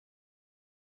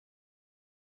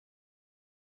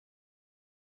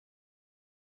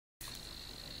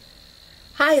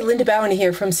Hi, LindaBauwin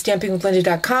here from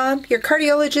StampingWithLinda.com, your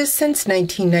cardiologist since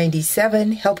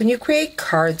 1997, helping you create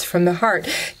cards from the heart.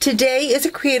 Today is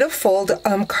a creative fold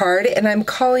card, and I'm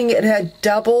calling it a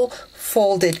double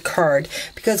folded card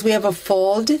because we have a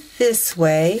fold this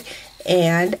way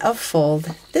and a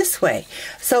fold this way.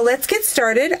 So let's get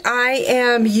started. I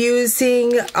am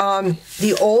using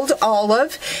the Old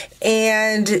Olive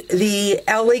and the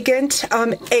Elegant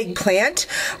Eggplant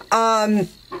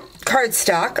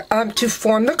cardstock to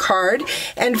form the card.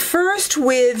 And first,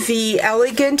 with the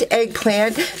Elegant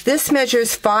Eggplant, this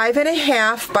measures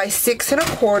 5.5 by 6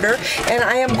 1/4, and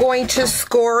I am going to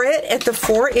score it at the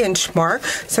 4-inch mark.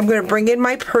 So I'm going to bring in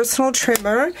my personal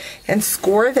trimmer and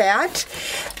score that.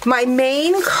 My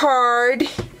main card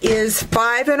is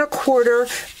 5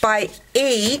 1/4 by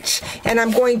 8, and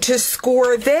I'm going to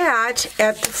score that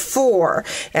at the 4.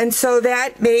 And so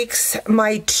that makes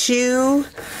my two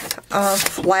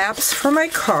flaps for my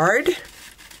card.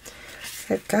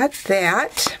 I've got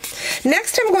that.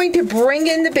 Next, I'm going to bring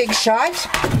in the Big Shot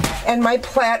and my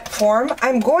platform.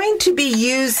 I'm going to be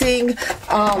using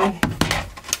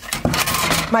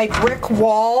my brick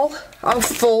wall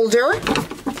folder.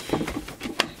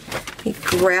 Let me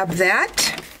grab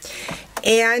that.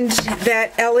 And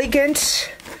that Elegant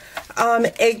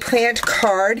Eggplant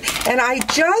card, and I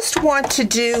just want to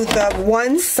do the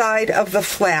one side of the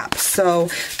flap, so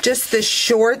just the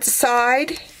short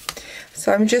side.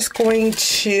 So I'm just going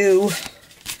to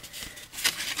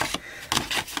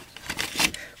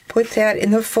put that in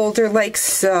the folder like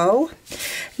so.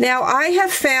 Now I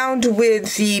have found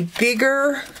with the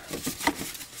bigger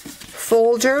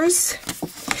folders,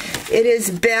 it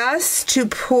is best to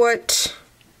put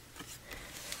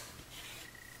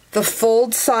the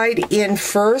fold side in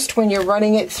first when you're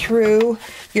running it through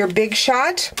your Big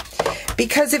Shot,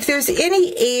 because if there's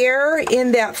any air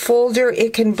in that folder,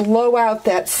 it can blow out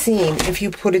that seam if you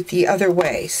put it the other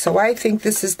way. So I think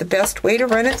this is the best way to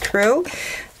run it through.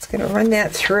 It's going to run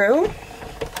that through.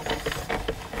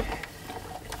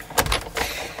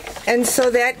 And so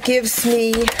that gives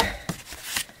me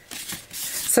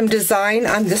some design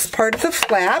on this part of the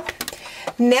flap.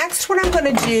 Next, what I'm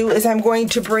going to do is I'm going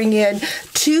to bring in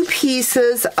 2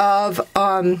 pieces of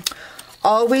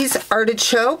Always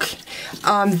Artichoke.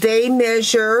 They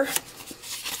measure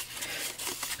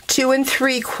 2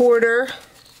 3/4.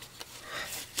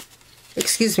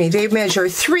 Excuse me, they measure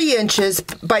 3 inches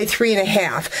by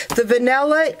 3.5. The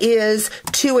vanilla is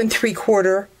 2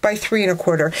 3/4 by 3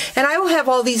 1/4. And I will have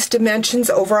all these dimensions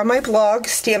over on my blog,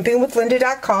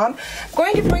 StampingWithLinda.com. I'm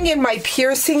going to bring in my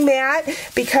piercing mat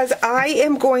because I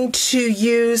am going to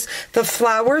use the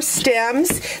flower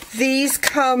stems. These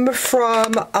come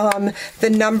from the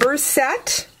number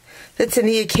set that's in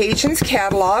the Occasions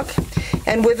catalog.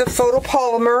 And with a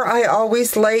photopolymer, I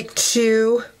always like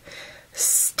to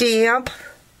stamp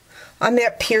on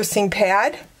that piercing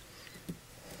pad.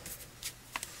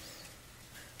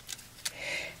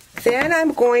 Then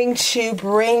I'm going to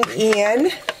bring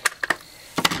in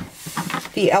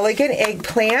the Elegant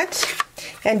Eggplant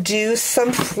and do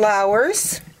some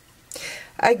flowers.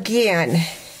 Again,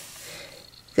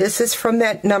 this is from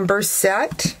that number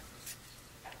set.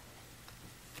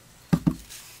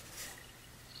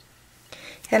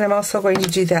 And I'm also going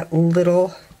to do that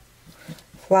little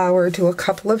flower, do a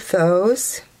couple of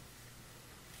those.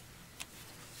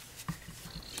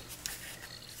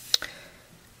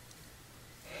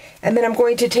 And then I'm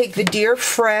going to take the Dear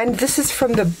Friend. This is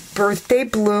from the Birthday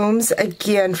Blooms,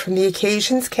 again from the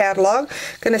Occasions catalog.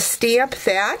 Going to stamp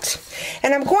that.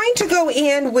 And I'm going to go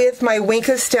in with my Wink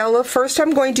Stella. First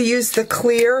I'm going to use the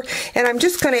clear, and I'm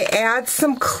just going to add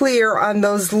some clear on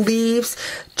those leaves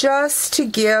just to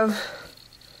give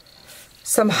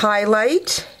some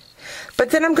highlight. But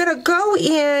then I'm going to go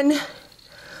in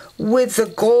with the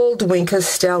gold Wink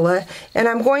Stella, and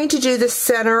I'm going to do the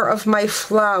center of my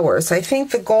flowers. I think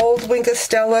the gold Wink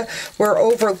Stella we're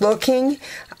overlooking.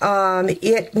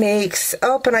 It makes,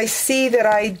 oh, and I see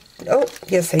that oh,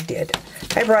 yes I did.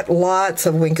 I brought lots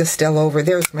of Wink Stella over.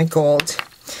 There's my gold.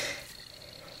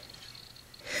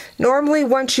 Normally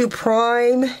once you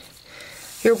prime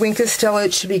your Wink Stella,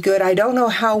 it should be good. I don't know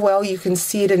how well you can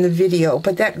see it in the video,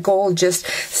 but that gold just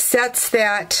sets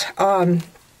that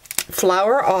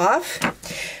flower off.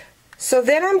 So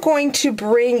then I'm going to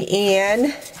bring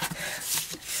in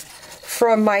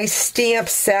from my stamp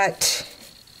set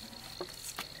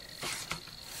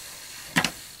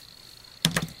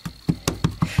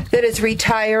that is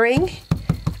Retiring.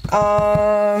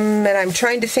 And I'm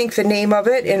trying to think the name of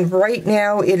it, and right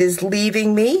now it is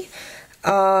leaving me.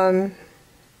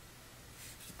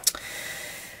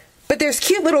 there's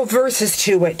cute little verses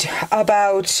to it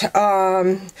about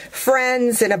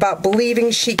friends and about believing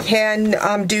she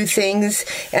can do things.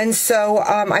 And so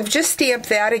I've just stamped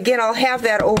that. Again, I'll have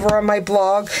that over on my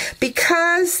blog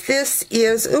because this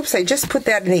is, oops, I just put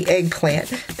that in the eggplant.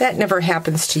 That never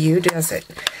happens to you, does it?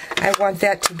 I want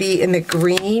that to be in the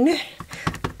green.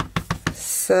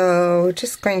 So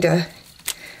just going to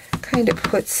kind of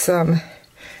put some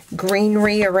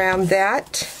greenery around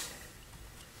that.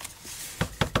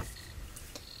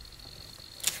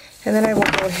 And then I will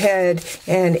go ahead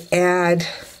and add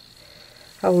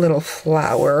a little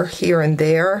flower here and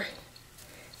there.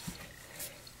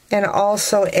 And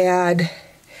also add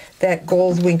that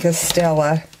gold Wink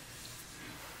Stella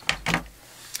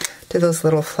to those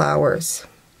little flowers.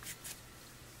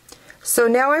 So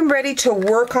now I'm ready to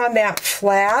work on that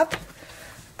flap,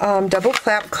 double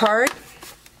flap card,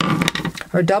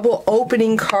 or double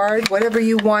opening card, whatever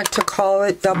you want to call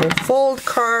it, double fold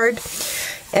card.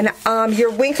 And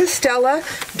your Wink Stella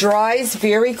dries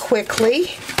very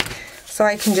quickly, so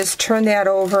I can just turn that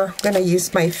over. I'm going to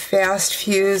use my fast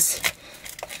fuse.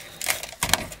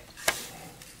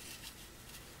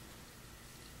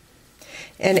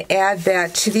 And add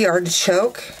that to the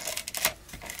artichoke.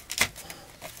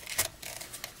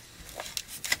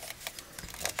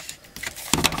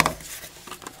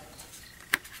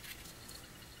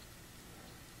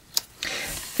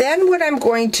 Then what I'm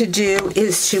going to do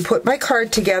is to put my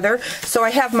card together. So I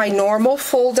have my normal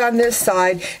fold on this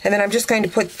side, and then I'm just going to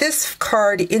put this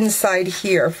card inside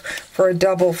here for a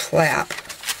double flap,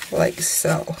 like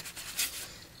so.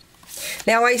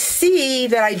 Now I see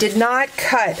that I did not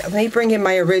cut. Let me bring in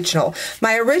my original.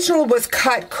 My original was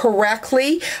cut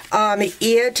correctly.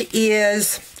 It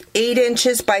is 8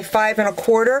 inches by 5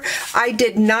 1/4. I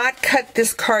did not cut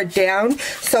this card down,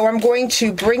 so I'm going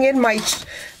to bring in my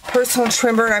personal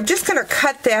trimmer, and I'm just going to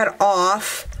cut that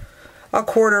off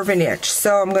 1/4 inch.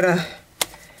 So I'm going to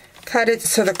cut it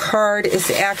so the card is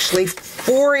actually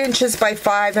 4 inches by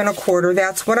 5 1/4.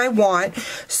 That's what I want.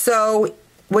 So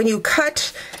when you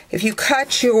cut, if you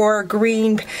cut your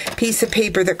green piece of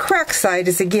paper, the correct side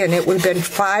is, again, it would have been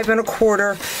 5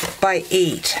 1/4 by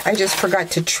 8. I just forgot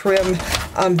to trim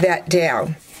that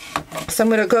down. So I'm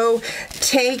going to go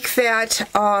take that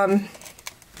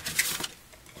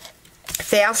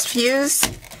fast fuse.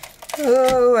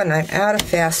 Oh, and I'm out of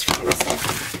fast fuse.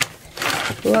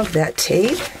 Love that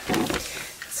tape.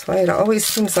 That's why it always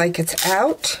seems like it's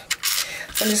out.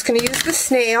 I'm just going to use the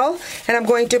snail, and I'm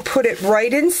going to put it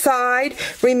right inside,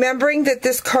 remembering that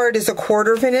this card is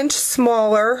 1/4 inch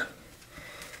smaller.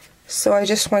 So I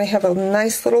just want to have a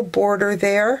nice little border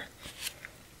there.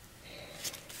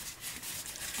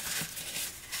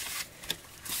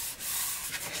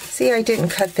 See, I didn't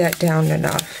cut that down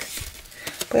enough.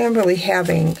 But I'm really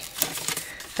having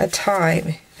a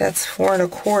time. That's 4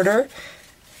 1/4.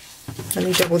 Let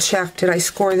me double check. Did I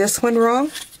score this one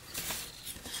wrong?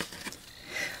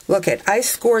 Look it, I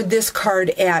scored this card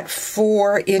at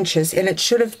 4 inches, and it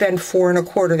should have been 4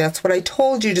 1/4. That's what I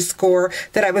told you to score,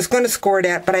 that I was going to score it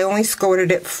at, but I only scored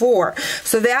it at 4.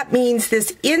 So that means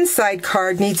this inside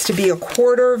card needs to be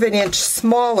 1/4 inch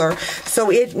smaller, so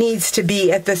it needs to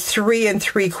be at the 3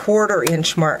 3/4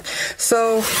 inch mark.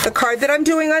 So the card that I'm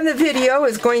doing on the video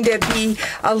is going to be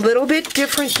a little bit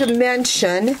different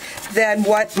dimension than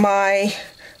what my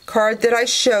card that I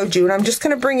showed you, and I'm just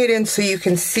going to bring it in so you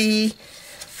can see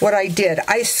what I did.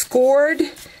 I scored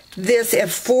this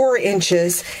at 4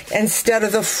 inches instead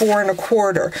of the 4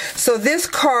 1/4. So this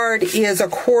card is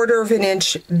 1/4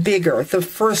 inch bigger, the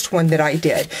first one that I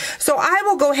did. So I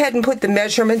will go ahead and put the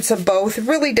measurements of both. It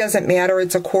really doesn't matter.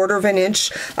 It's 1/4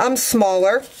 inch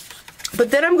smaller. But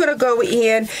then I'm going to go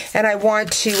in and I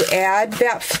want to add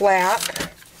that flap.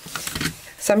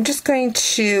 So I'm just going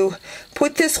to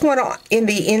put this one in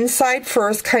the inside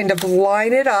first, kind of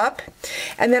line it up,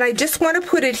 and then I just want to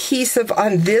put adhesive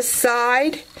on this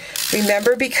side.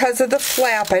 Remember, because of the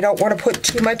flap, I don't want to put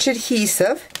too much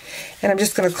adhesive, and I'm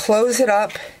just going to close it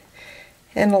up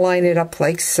and line it up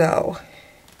like so.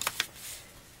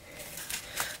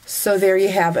 So there you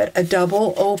have it, a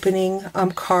double opening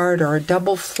card, or a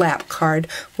double flap card,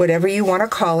 whatever you want to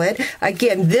call it.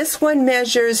 Again, this one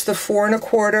measures the 4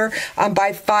 1/4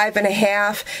 by 5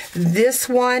 1/2. This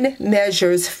one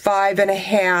measures 5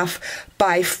 1/2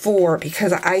 by 4,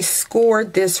 because I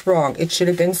scored this wrong. It should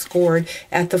have been scored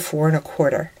at the 4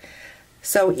 1/4.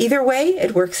 So either way,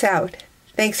 it works out.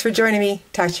 Thanks for joining me.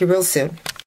 Talk to you real soon.